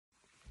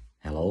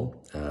Hello,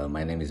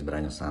 my name is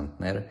Branislav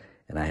Sandtner,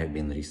 and I have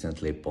been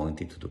recently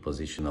appointed to the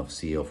position of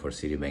CEO for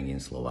Citibank in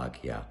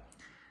Slovakia.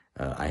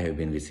 I have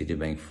been with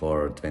Citibank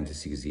for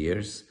 26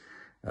 years,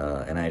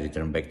 and I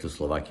returned back to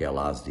Slovakia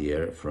last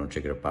year from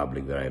Czech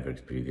Republic, where I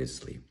worked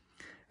previously.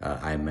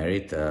 I'm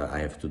married, I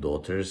have two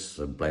daughters,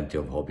 plenty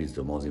of hobbies.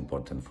 The most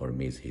important for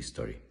me is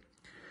history.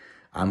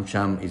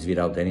 AmCham is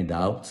without any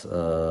doubt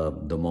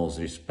the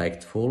most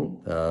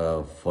respectful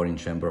foreign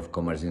chamber of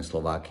commerce in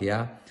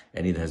Slovakia,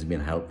 and it has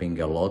been helping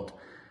a lot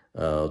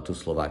to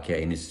Slovakia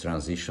in its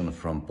transition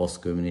from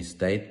post-communist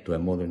state to a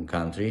modern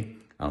country.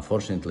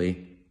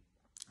 Unfortunately,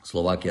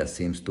 Slovakia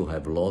seems to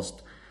have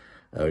lost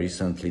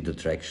recently the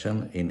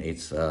traction in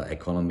its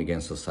economic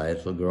and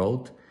societal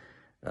growth.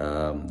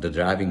 The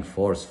driving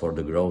force for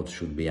the growth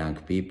should be young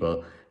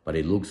people, but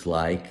it looks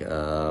like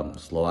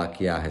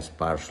Slovakia has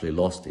partially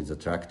lost its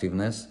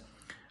attractiveness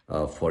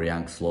for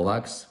young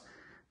Slovaks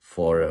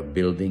for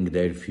building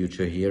their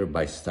future here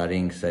by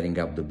studying, setting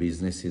up the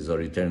businesses, or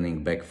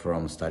returning back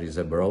from studies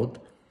abroad.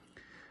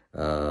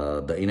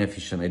 The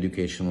inefficient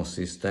educational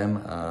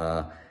system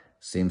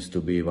seems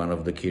to be one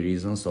of the key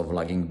reasons of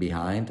lagging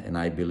behind, and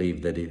I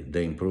believe that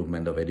the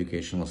improvement of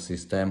educational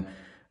system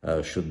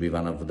should be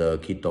one of the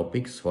key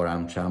topics for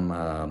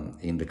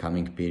AmCham in the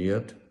coming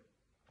period.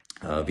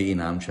 We in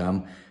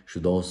AmCham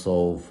should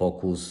also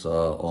focus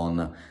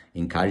on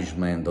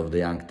encouragement of the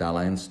young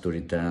talents to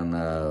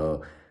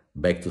return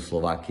back to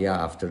Slovakia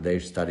after their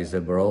studies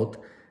abroad.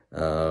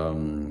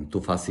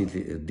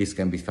 This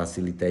can be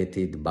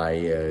facilitated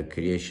by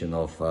creation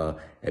of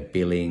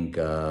appealing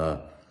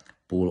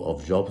pool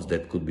of jobs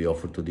that could be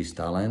offered to these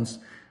talents.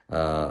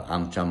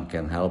 AmCham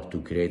can help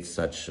to create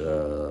such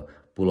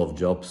pool of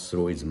jobs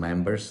through its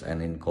members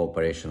and in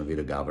cooperation with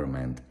the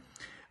government.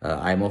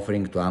 I'm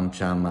offering to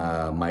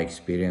AmCham my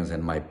experience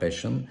and my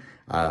passion.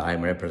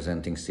 I'm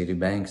representing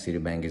Citibank.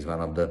 Citibank is one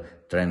of the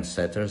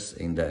trendsetters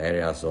in the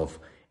areas of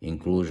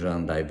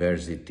inclusion,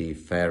 diversity,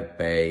 fair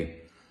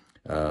pay,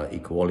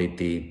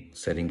 equality,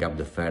 setting up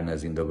the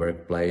fairness in the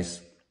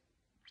workplace.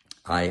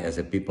 I, as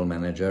a people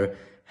manager,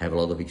 have a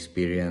lot of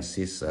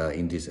experiences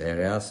in these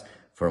areas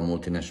for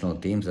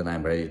multinational teams, and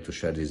I'm ready to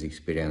share this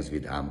experience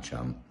with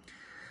AmCham.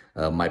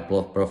 My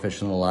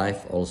professional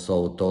life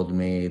also taught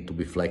me to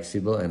be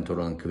flexible and to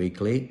learn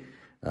quickly.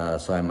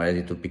 So I'm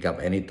ready to pick up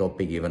any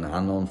topic, even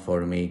unknown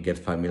for me, get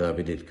familiar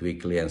with it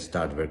quickly, and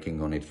start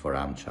working on it for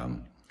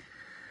AmCham.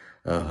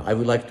 I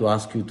would like to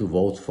ask you to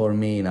vote for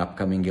me in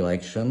upcoming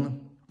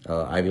election.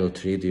 I will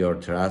treat your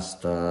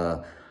trust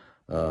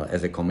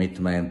as a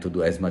commitment to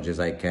do as much as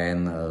I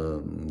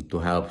can to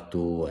help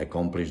to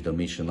accomplish the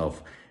mission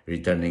of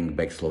returning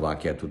back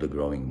Slovakia to the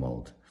growing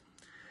mode.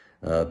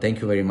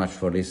 Thank you very much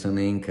for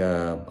listening.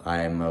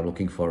 I'm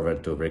looking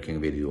forward to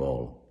working with you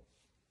all.